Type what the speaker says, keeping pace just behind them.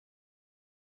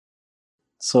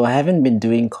So I haven't been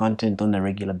doing content on a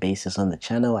regular basis on the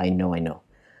channel. I know.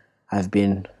 I've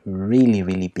been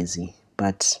really busy,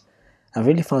 but I've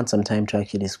really found some time to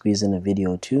actually squeeze in a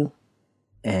video or two.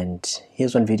 And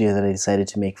here's one video that I decided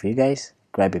to make for you guys.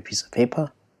 Grab a piece of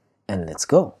paper and let's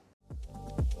go.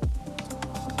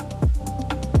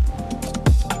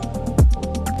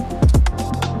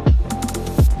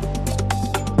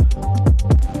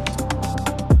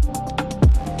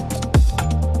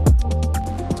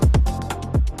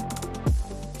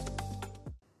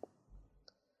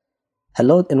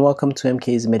 Hello and welcome to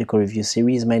MK's Medical Review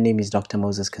Series. My name is Dr.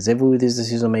 Moses Kazevu. This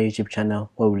is on my YouTube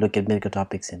channel where we look at medical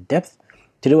topics in depth.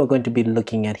 Today we're going to be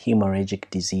looking at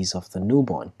hemorrhagic disease of the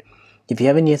newborn. If you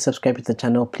haven't yet subscribed to the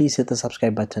channel, please hit the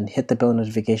subscribe button, hit the bell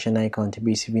notification icon to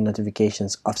be receiving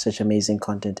notifications of such amazing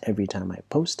content every time I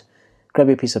post. Grab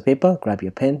your piece of paper, grab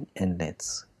your pen, and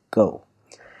let's go.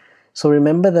 So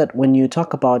remember that when you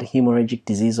talk about hemorrhagic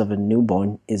disease of a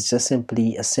newborn, it's just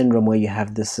simply a syndrome where you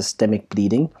have this systemic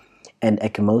bleeding and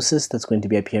ecchymosis that's going to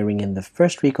be appearing in the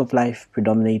first week of life,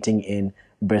 predominating in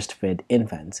breastfed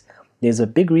infants. There's a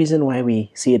big reason why we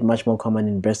see it much more common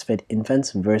in breastfed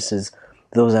infants versus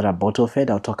those that are bottle fed.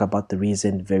 I'll talk about the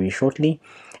reason very shortly.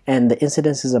 And the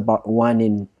incidence is about 1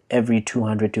 in every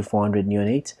 200 to 400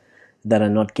 neonates that are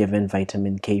not given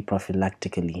vitamin K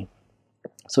prophylactically.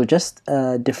 So just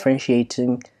a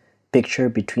differentiating picture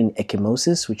between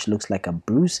ecchymosis, which looks like a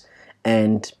bruise,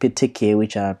 and petechiae,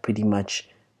 which are pretty much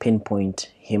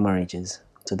pinpoint hemorrhages.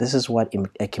 So this is what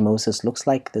ecchymosis looks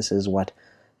like. This is what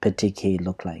petechiae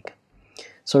look like.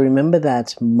 So remember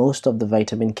that most of the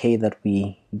vitamin K that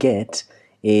we get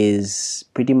is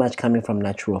pretty much coming from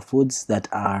natural foods that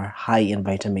are high in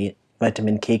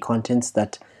vitamin K contents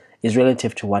that is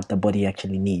relative to what the body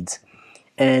actually needs.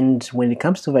 And when it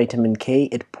comes to vitamin K,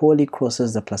 it poorly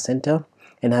crosses the placenta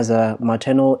and has a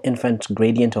maternal-infant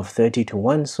gradient of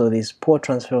 30:1. So there's poor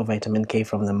transfer of vitamin K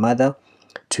from the mother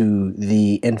to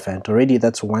the infant. Already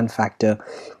that's one factor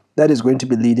that is going to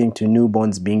be leading to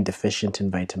newborns being deficient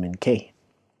in vitamin K.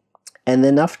 And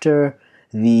then after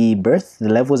the birth, the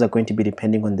levels are going to be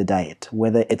depending on the diet,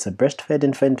 whether it's a breastfed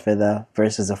infant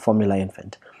versus a formula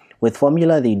infant. With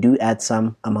formula, they do add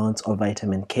some amounts of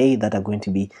vitamin K that are going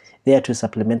to be there to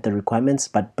supplement the requirements,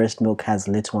 but breast milk has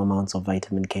little amounts of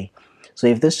vitamin K. So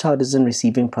if this child isn't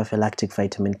receiving prophylactic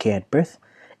vitamin K at birth,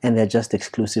 and they're just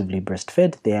exclusively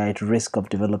breastfed, they are at risk of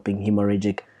developing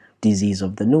hemorrhagic disease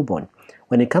of the newborn.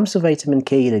 When it comes to vitamin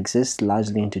K, it exists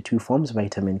largely into two forms,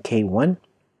 vitamin K1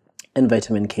 and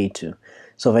vitamin K2.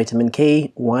 So vitamin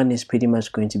K1 is pretty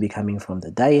much going to be coming from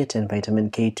the diet, and vitamin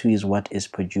K2 is what is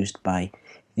produced by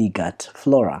the gut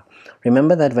flora.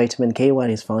 Remember that vitamin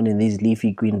K1 is found in these leafy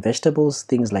green vegetables,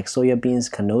 things like soya beans,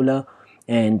 canola,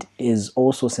 and is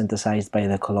also synthesized by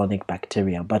the colonic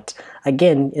bacteria. But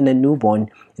again, in a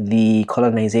newborn, the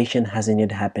colonization hasn't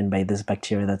yet happened by this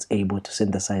bacteria that's able to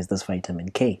synthesize this vitamin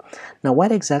K. Now, why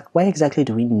exactly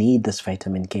do we need this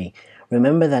vitamin K?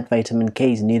 Remember that vitamin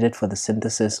K is needed for the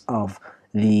synthesis of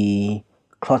the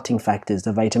clotting factors,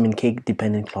 the vitamin K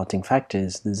dependent clotting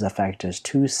factors. These are factors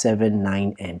 2, 7,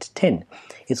 9, and 10.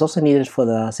 It's also needed for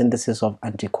the synthesis of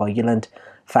anticoagulant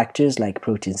factors like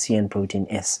protein C and protein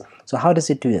S. So how does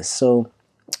it do this? So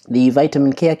the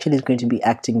vitamin K actually is going to be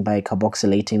acting by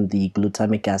carboxylating the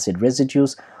glutamic acid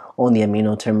residues on the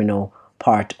amino terminal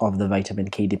part of the vitamin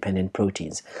K dependent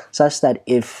proteins, such that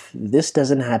if this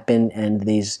doesn't happen and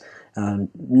there's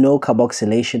no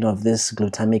carboxylation of this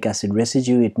glutamic acid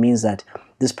residue, it means that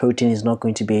this protein is not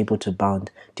going to be able to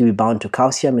be bound to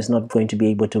calcium, is not going to be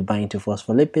able to bind to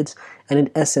phospholipids, and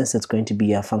in essence it's going to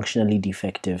be a functionally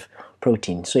defective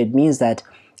protein. So it means that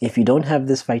if you don't have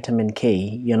this vitamin K,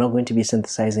 you're not going to be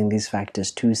synthesizing these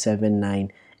factors 2, 7,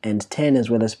 9, and 10, as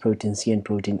well as protein C and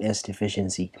protein S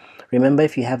deficiency. Remember,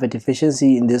 if you have a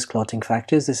deficiency in these clotting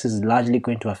factors, this is largely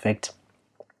going to affect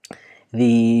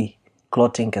the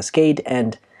clotting cascade,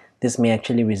 and this may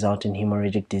actually result in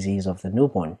hemorrhagic disease of the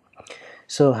newborn.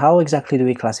 So how exactly do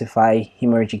we classify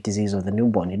hemorrhagic disease of the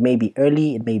newborn? It may be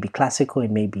early, it may be classical,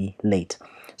 it may be late.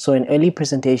 So an early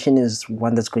presentation is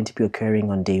one that's going to be occurring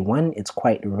on day 1. It's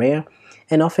quite rare,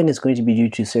 and often it's going to be due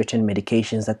to certain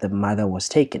medications that the mother was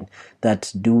taking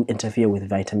that do interfere with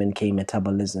vitamin K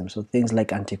metabolism. So things like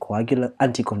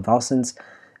anticonvulsants,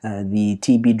 the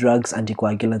TB drugs,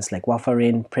 anticoagulants like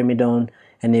warfarin, primidone,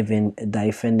 and even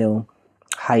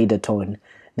diphenylhydratone.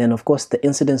 Then of course the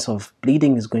incidence of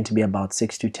bleeding is going to be about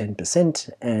 6 to 10%,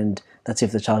 and that's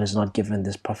if the child is not given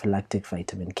this prophylactic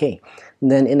vitamin K. And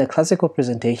then in a classical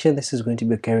presentation, this is going to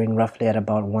be occurring roughly at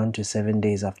about 1 to 7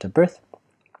 days after birth.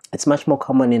 It's much more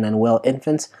common in unwell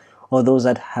infants or those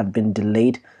that have been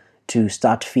delayed to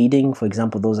start feeding, for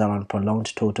example, those that are on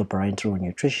prolonged total parenteral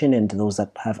nutrition and those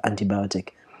that have antibiotic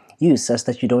use, such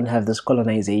that you don't have this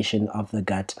colonization of the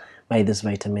gut by this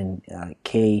vitamin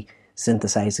K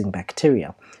synthesizing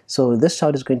bacteria. So this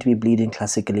child is going to be bleeding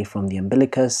classically from the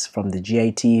umbilicus, from the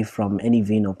GIT, from any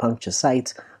venopuncture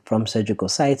sites, from surgical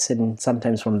sites, and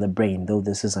sometimes from the brain, though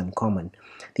this is uncommon.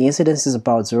 The incidence is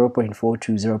about 0.4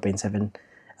 to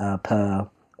 0.7 per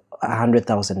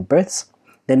 100,000 births.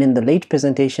 Then in the late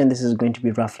presentation, this is going to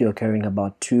be roughly occurring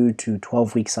about 2 to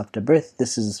 12 weeks after birth.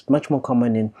 This is much more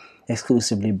common in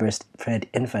exclusively breastfed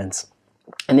infants.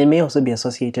 And it may also be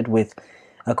associated with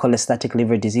a cholestatic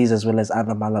liver disease as well as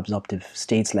other malabsorptive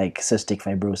states like cystic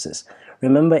fibrosis.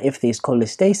 Remember, if there's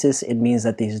cholestasis, it means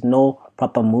that there's no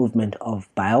proper movement of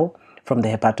bile from the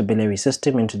hepatobiliary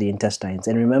system into the intestines.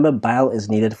 And remember, bile is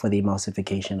needed for the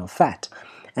emulsification of fat.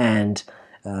 And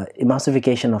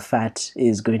emulsification of fat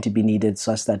is going to be needed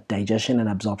such that digestion and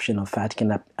absorption of fat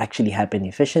can actually happen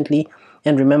efficiently.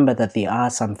 And remember that there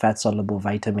are some fat-soluble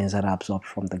vitamins that are absorbed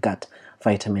from the gut.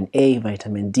 Vitamin A,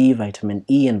 vitamin D, vitamin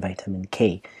E, and vitamin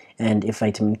K. And if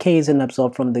vitamin K isn't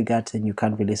absorbed from the gut, then you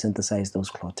can't really synthesize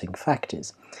those clotting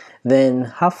factors. Then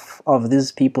half of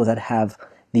these people that have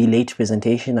the late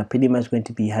presentation are pretty much going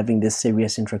to be having this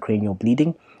serious intracranial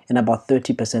bleeding, and about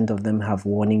 30% of them have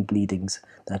warning bleedings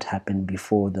that happen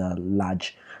before the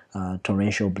large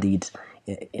torrential bleed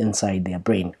inside their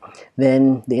brain.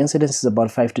 Then the incidence is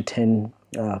about 5 to 10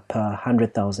 per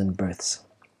 100,000 births.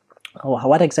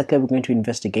 What exactly are we going to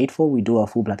investigate for? We do a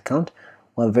full blood count.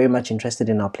 We're very much interested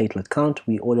in our platelet count.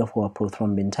 We order for our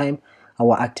prothrombin time,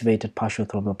 our activated partial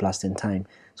thromboplastin time.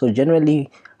 So generally,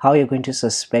 how you're going to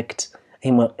suspect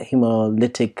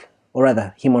hemorrhagic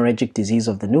disease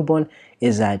of the newborn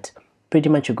is that pretty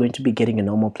much you're going to be getting a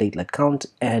normal platelet count,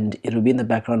 and it will be in the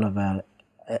background of a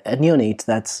neonate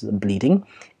that's bleeding,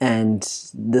 and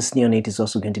this neonate is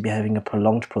also going to be having a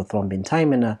prolonged prothrombin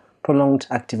time and a prolonged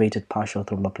activated partial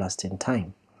thromboplastin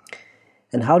time.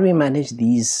 And how do we manage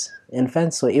these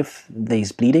infants? So if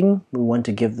there's bleeding, we want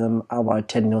to give them about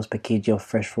 10 ml per kg of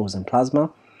fresh frozen plasma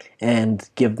and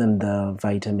give them the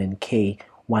vitamin K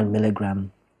 1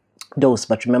 milligram dose.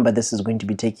 But remember, this is going to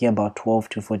be taking about 12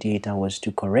 to 48 hours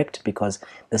to correct because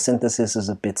the synthesis is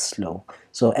a bit slow.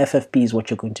 So FFP is what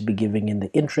you're going to be giving in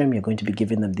the interim. You're going to be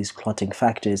giving them these clotting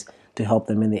factors to help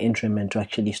them in the interim and to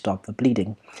actually stop the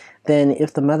bleeding. Then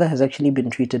if the mother has actually been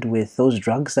treated with those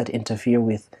drugs that interfere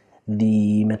with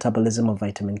the metabolism of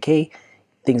vitamin K,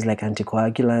 things like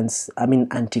anticonvulsants,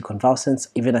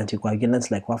 even anticoagulants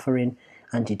like warfarin,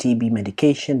 anti-TB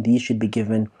medication, these should be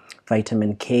given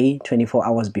vitamin K 24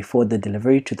 hours before the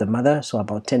delivery to the mother, so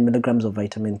about 10 milligrams of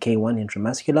vitamin K1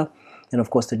 intramuscular. And of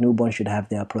course, the newborn should have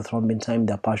their prothrombin time,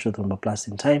 their partial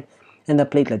thromboplastin time, and their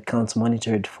platelet counts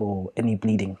monitored for any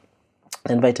bleeding.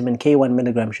 And vitamin K 1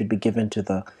 milligram should be given to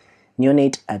the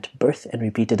neonate at birth and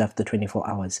repeated after 24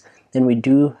 hours. Then we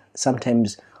do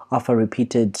sometimes offer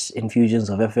repeated infusions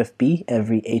of FFP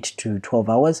every 8 to 12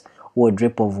 hours, or a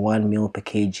drip of 1 ml per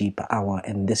kg per hour,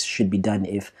 and this should be done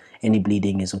if any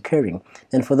bleeding is occurring.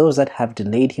 And for those that have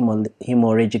delayed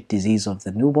hemorrhagic disease of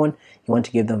the newborn, you want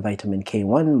to give them vitamin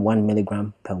K1 1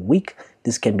 milligram per week.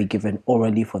 This can be given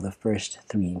orally for the first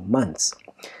 3 months.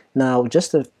 Now,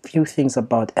 just a few things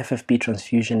about FFP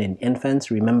transfusion in infants.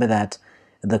 Remember that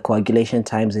the coagulation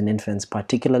times in infants,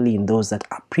 particularly in those that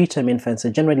are preterm infants,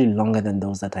 are generally longer than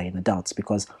those that are in adults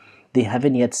because they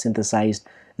haven't yet synthesized.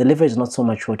 The liver is not so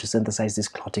mature to synthesize these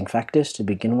clotting factors to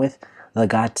begin with. The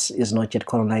gut is not yet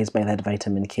colonized by that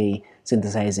vitamin K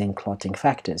synthesizing clotting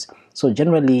factors. So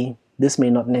generally, this may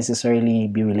not necessarily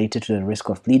be related to the risk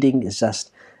of bleeding. It's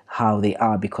just how they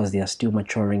are because they are still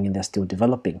maturing and they're still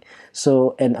developing.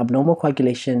 So an abnormal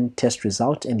coagulation test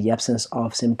result in the absence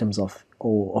of symptoms of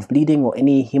bleeding or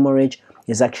any hemorrhage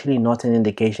is actually not an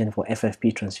indication for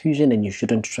FFP transfusion, and you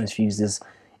shouldn't transfuse these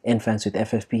infants with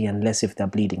FFP unless if they're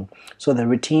bleeding. So the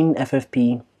routine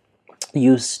FFP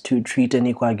used to treat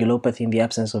any coagulopathy in the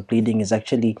absence of bleeding is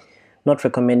actually not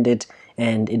recommended,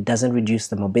 and it doesn't reduce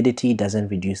the morbidity, doesn't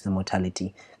reduce the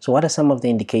mortality. So what are some of the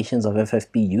indications of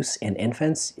FFP use in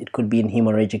infants? It could be in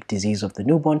hemorrhagic disease of the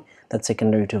newborn, that's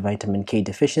secondary to vitamin K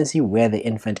deficiency, where the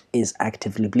infant is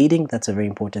actively bleeding. That's a very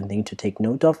important thing to take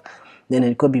note of. Then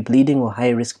it could be bleeding or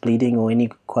high-risk bleeding or any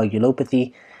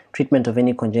coagulopathy, treatment of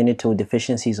any congenital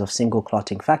deficiencies of single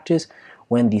clotting factors,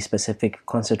 when the specific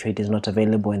concentrate is not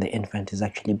available and the infant is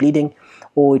actually bleeding,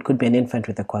 or it could be an infant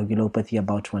with a coagulopathy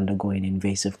about to undergo an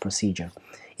invasive procedure.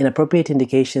 Inappropriate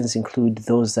indications include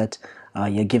those that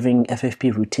you're giving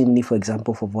FFP routinely, for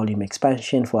example, for volume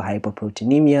expansion, for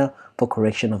hyperproteinemia, for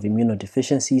correction of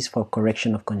immunodeficiencies, for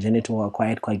correction of congenital or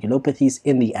acquired coagulopathies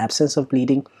in the absence of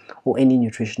bleeding, or any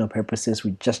nutritional purposes.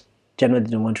 We just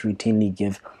generally don't want to routinely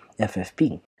give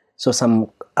FFP. So some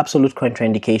absolute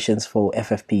contraindications for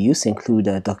FFP use include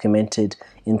documented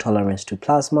intolerance to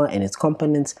plasma and its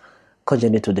components,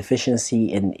 congenital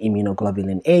deficiency in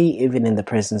immunoglobulin A, even in the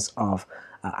presence of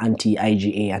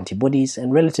anti-IgA antibodies,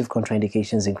 and relative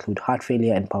contraindications include heart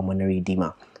failure and pulmonary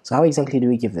edema. So how exactly do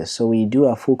we give this? So we do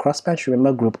a full cross-batch.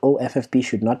 Remember, Group O FFP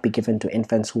should not be given to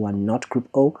infants who are not Group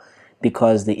O,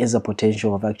 because there is a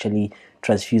potential of actually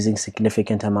transfusing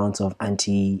significant amounts of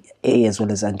anti-A as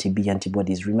well as anti-B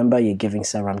antibodies. Remember, you're giving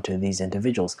serum to these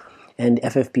individuals. And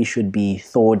FFP should be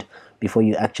thawed before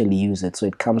you actually use it. So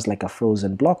it comes like a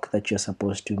frozen block that you're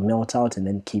supposed to melt out and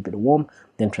then keep it warm,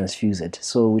 then transfuse it.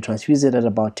 So we transfuse it at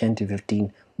about 10 to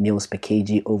 15 mils per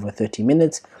kg over 30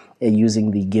 minutes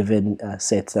using the given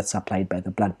sets that's supplied by the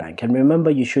blood bank. And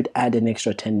remember, you should add an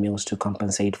extra 10 mils to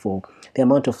compensate for the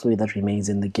amount of fluid that remains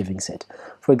in the giving set.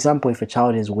 For example, if a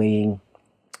child is weighing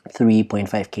 3.5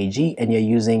 kg and you're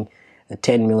using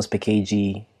 10 mils per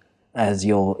kg as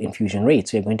your infusion rate,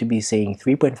 so you're going to be saying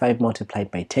 3.5 multiplied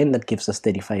by 10, that gives us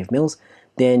 35 mils.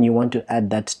 Then you want to add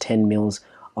that 10 mils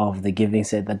of the giving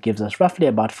set, that gives us roughly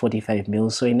about 45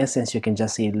 mils. So in essence, you can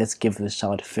just say, let's give this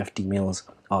child 50 mils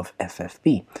of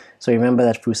FFP. So remember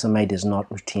that furosemide is not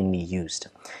routinely used.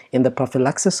 In the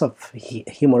prophylaxis of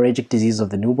hemorrhagic disease of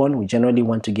the newborn, we generally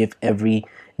want to give every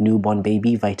newborn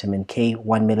baby vitamin K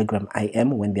 1 milligram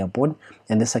IM when they are born,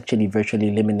 and this actually virtually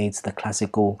eliminates the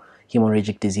classical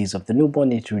hemorrhagic disease of the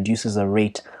newborn. It reduces the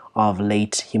rate of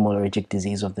late hemorrhagic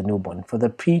disease of the newborn. For the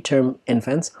preterm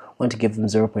infants, want to give them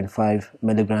 0.5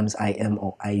 milligrams IM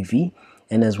or IV,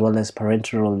 and as well as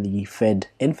parenterally fed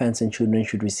infants and children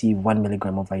should receive 1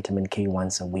 milligram of vitamin K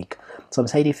once a week. Some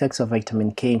side effects of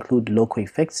vitamin K include local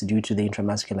effects due to the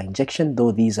intramuscular injection,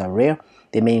 though these are rare.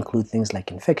 They may include things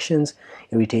like infections,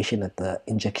 irritation at the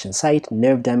injection site,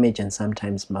 nerve damage, and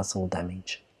sometimes muscle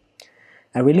damage.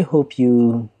 I really hope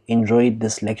you enjoyed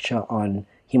this lecture on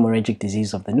hemorrhagic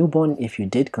disease of the newborn. If you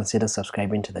did, consider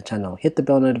subscribing to the channel. Hit the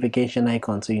bell notification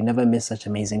icon so you never miss such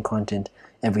amazing content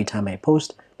every time I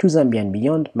post. To Zambia and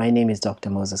beyond, my name is Dr.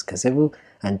 Moses Kazevu.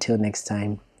 Until next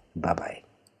time, bye-bye.